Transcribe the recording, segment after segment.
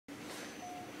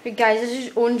Hey guys, this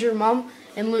is Owned Your Mum,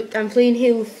 and look, I'm playing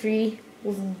Halo 3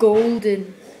 with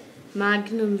golden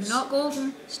magnums. They're not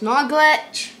golden. It's not a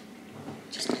glitch.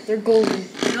 Just, they're golden.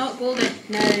 They're not golden.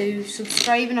 Now,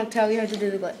 subscribe and I'll tell you how to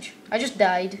do the glitch. I just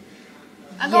died.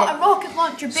 I got a rocket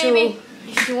launcher, baby.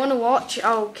 So, if you want to watch,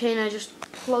 I'll kind of just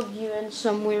plug you in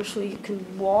somewhere so you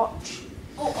can watch.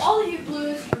 Oh, all of you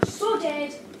blues are so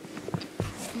dead.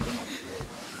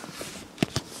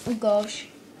 Oh gosh.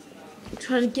 I'm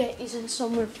trying to get you in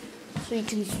somewhere so you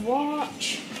can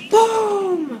watch.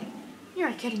 Boom!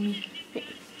 You're kidding me.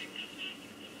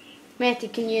 Matty,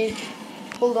 can you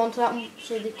hold on to that one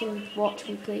so they can watch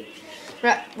me play?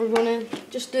 Right, we're gonna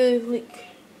just do like,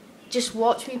 just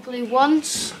watch me play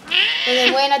once, and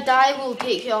then when I die, we'll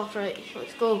take you off. Right,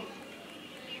 let's go.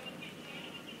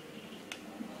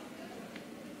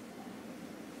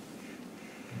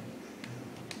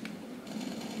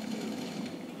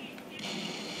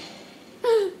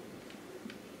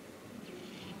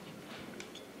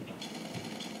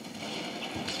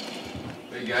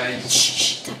 Hey guys.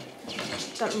 Shh,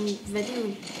 start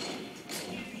video.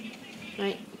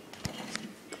 Right.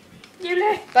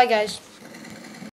 Bye guys.